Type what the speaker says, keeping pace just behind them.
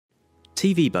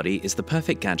TVBuddy is the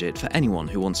perfect gadget for anyone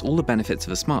who wants all the benefits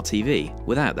of a smart TV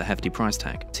without the hefty price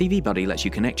tag. TVBuddy lets you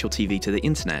connect your TV to the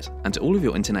internet and to all of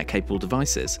your internet-capable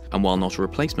devices, and while not a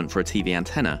replacement for a TV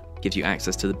antenna, gives you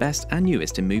access to the best and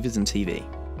newest in movies and TV.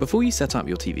 Before you set up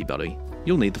your TVBuddy,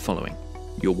 you'll need the following: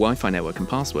 your Wi-Fi network and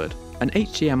password, an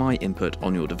HDMI input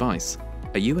on your device,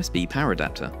 a USB power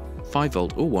adapter,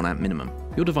 5V or 1A minimum,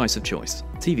 your device of choice.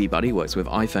 TVBuddy works with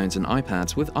iPhones and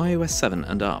iPads with iOS 7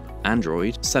 and up,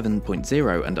 Android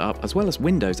 7.0 and up, as well as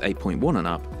Windows 8.1 and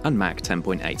up, and Mac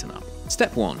 10.8 and up.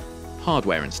 Step 1.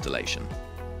 Hardware installation.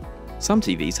 Some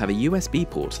TVs have a USB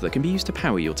port that can be used to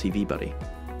power your TVBuddy.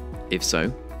 If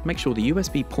so, make sure the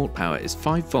USB port power is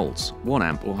 5V,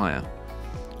 1A or higher.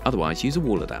 Otherwise, use a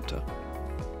wall adapter.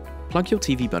 Plug your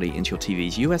TVBuddy into your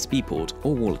TV's USB port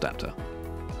or wall adapter.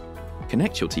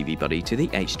 Connect your TVBuddy to the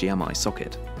HDMI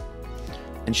socket.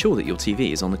 Ensure that your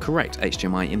TV is on the correct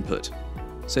HDMI input,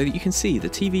 so that you can see the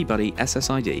TVBuddy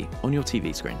SSID on your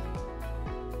TV screen.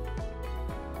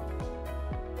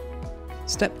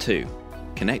 Step 2.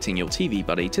 Connecting your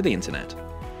TVBuddy to the internet.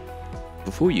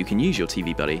 Before you can use your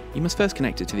TVBuddy, you must first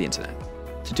connect it to the internet.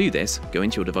 To do this, go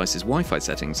into your device's Wi-Fi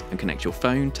settings and connect your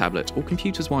phone, tablet or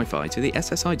computer's Wi-Fi to the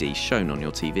SSID shown on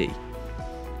your TV.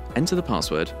 Enter the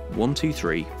password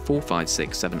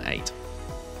 123456778.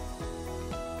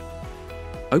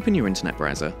 Open your internet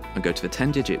browser and go to the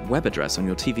 10-digit web address on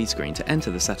your TV screen to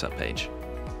enter the setup page.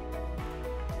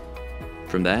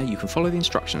 From there, you can follow the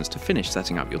instructions to finish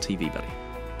setting up your TVBuddy.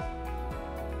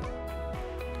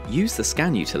 Use the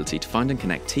scan utility to find and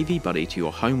connect TVBuddy to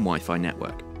your home Wi-Fi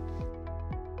network.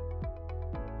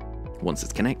 Once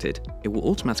it's connected, it will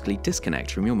automatically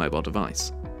disconnect from your mobile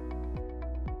device.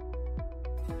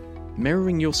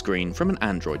 Mirroring your screen from an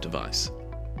Android device.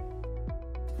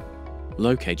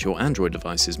 Locate your Android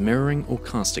device's mirroring or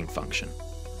casting function.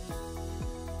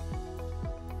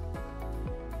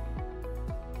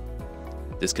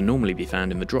 This can normally be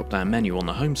found in the drop-down menu on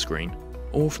the home screen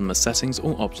or from the Settings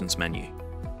or Options menu.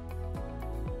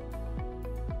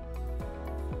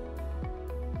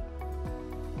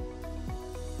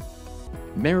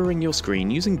 Mirroring your screen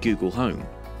using Google Home.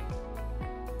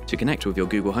 To connect with your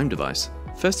Google Home device,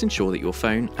 first ensure that your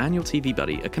phone and your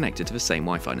TVBuddy are connected to the same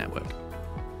Wi-Fi network.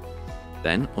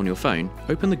 Then, on your phone,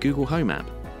 open the Google Home app,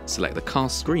 select the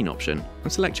Cast Screen option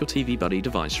and select your TVBuddy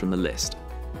device from the list.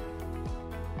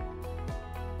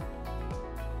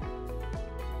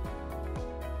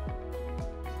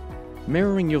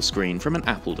 Mirroring your screen from an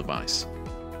Apple device.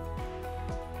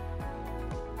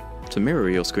 To mirror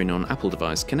your screen on an Apple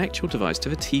device, connect your device to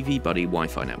the TVBuddy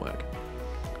Wi-Fi network.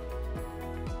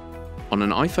 On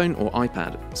an iPhone or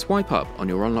iPad, swipe up on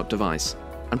your unlocked device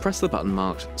and press the button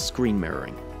marked Screen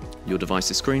Mirroring. Your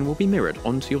device's screen will be mirrored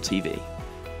onto your TV.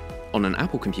 On an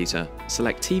Apple computer,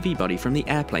 select TVBuddy from the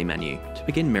AirPlay menu to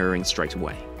begin mirroring straight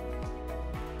away.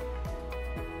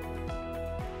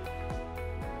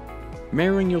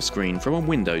 Mirroring your screen from a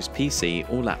Windows PC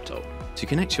or laptop. To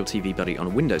connect your TVBuddy on a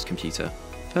Windows computer,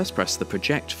 first press the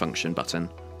Project function button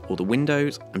or the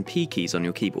Windows and P keys on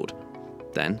your keyboard.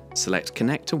 Then, select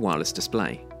Connect to Wireless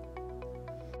Display.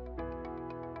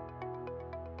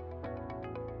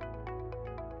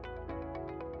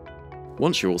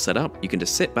 Once you're all set up, you can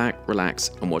just sit back,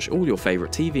 relax, and watch all your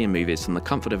favourite TV and movies from the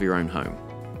comfort of your own home.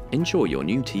 Enjoy your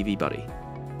new TVBuddy.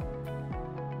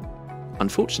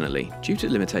 Unfortunately, due to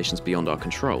limitations beyond our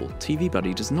control,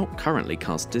 TVBuddy does not currently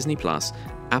cast Disney+,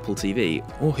 Apple TV,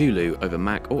 or Hulu over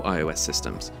Mac or iOS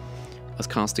systems, as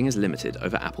casting is limited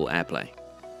over Apple AirPlay.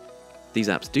 These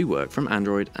apps do work from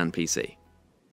Android and PC.